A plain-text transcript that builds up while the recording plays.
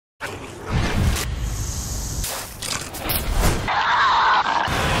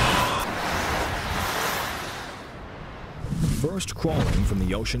First crawling from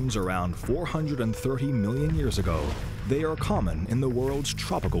the oceans around 430 million years ago, they are common in the world's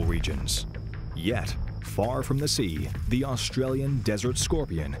tropical regions. Yet, far from the sea, the Australian desert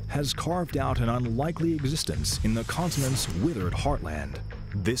scorpion has carved out an unlikely existence in the continent's withered heartland.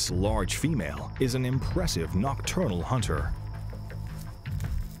 This large female is an impressive nocturnal hunter.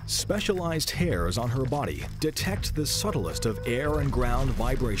 Specialized hairs on her body detect the subtlest of air and ground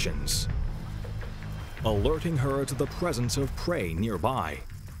vibrations, alerting her to the presence of prey nearby.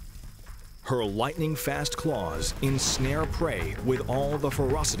 Her lightning-fast claws ensnare prey with all the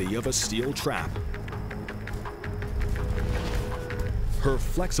ferocity of a steel trap. Her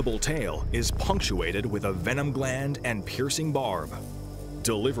flexible tail is punctuated with a venom gland and piercing barb.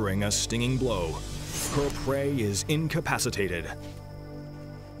 Delivering a stinging blow, her prey is incapacitated,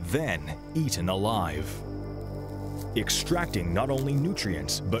 then eaten alive, extracting not only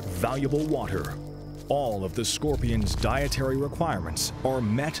nutrients but valuable water. All of the scorpion's dietary requirements are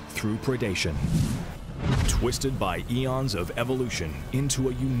met through predation. Twisted by eons of evolution into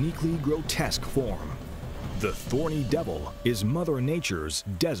a uniquely grotesque form, the thorny devil is Mother Nature's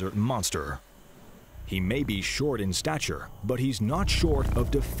desert monster. He may be short in stature, but he's not short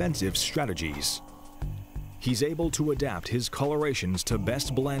of defensive strategies. He's able to adapt his colorations to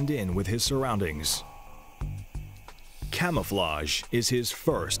best blend in with his surroundings. Camouflage is his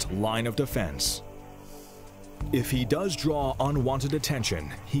first line of defense. If he does draw unwanted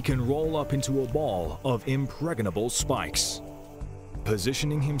attention, he can roll up into a ball of impregnable spikes.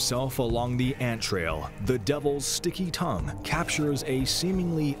 Positioning himself along the ant trail, the devil's sticky tongue captures a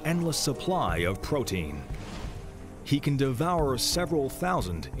seemingly endless supply of protein. He can devour several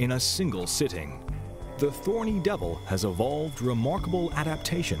thousand in a single sitting. The thorny devil has evolved remarkable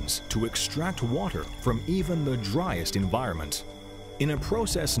adaptations to extract water from even the driest environment. In a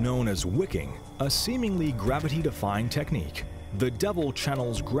process known as wicking, a seemingly gravity-defying technique, the devil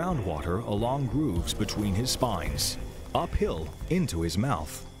channels groundwater along grooves between his spines, uphill into his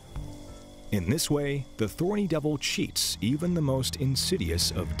mouth. In this way, the thorny devil cheats even the most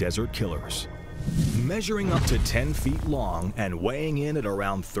insidious of desert killers. Measuring up to 10 feet long and weighing in at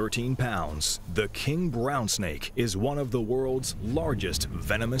around 13 pounds, the king brown snake is one of the world's largest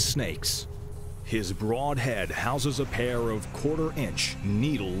venomous snakes. His broad head houses a pair of quarter-inch,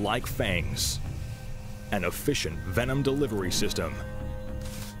 needle-like fangs, an efficient venom delivery system.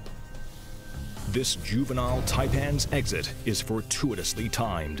 This juvenile taipan's exit is fortuitously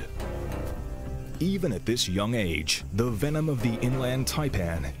timed. Even at this young age, the venom of the inland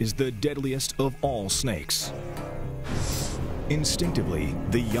taipan is the deadliest of all snakes. Instinctively,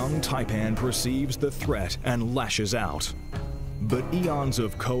 the young taipan perceives the threat and lashes out. But eons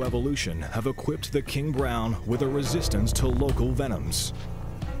of coevolution have equipped the king brown with a resistance to local venoms.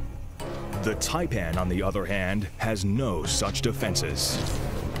 The taipan, on the other hand, has no such defenses.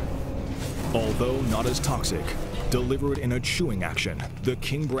 Although not as toxic, delivered in a chewing action, the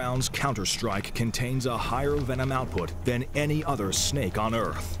king brown's counterstrike contains a higher venom output than any other snake on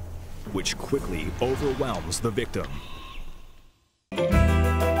Earth, which quickly overwhelms the victim.